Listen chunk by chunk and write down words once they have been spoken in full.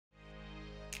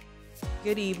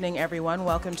Good evening, everyone.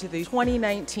 Welcome to the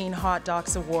 2019 Hot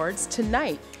Docs Awards.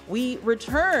 Tonight, we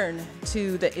return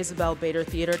to the Isabel Bader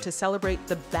Theatre to celebrate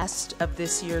the best of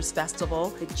this year's festival.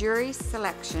 The jury's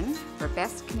selection for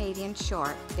Best Canadian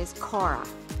Short is Cora,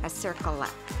 A Circle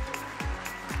Left.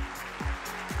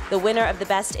 The winner of the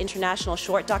Best International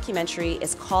Short Documentary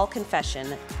is Call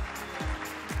Confession.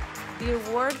 The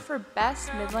award for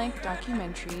Best Mid-Length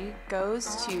Documentary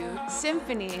goes to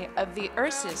Symphony of the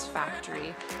Ursus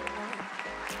Factory.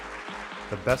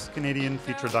 The Best Canadian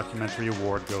Feature Documentary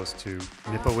Award goes to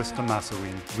Nipawista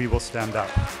Masawin, We Will Stand Up.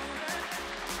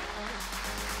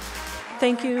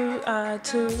 Thank you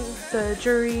to the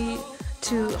jury,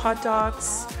 to Hot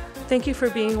Docs. Thank you for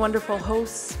being wonderful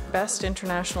hosts. Best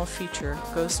International Feature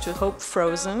goes to Hope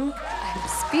Frozen. I'm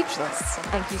speechless.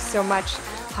 Thank you so much,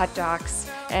 Hot Docs,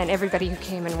 and everybody who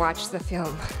came and watched the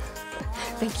film.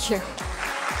 Thank you.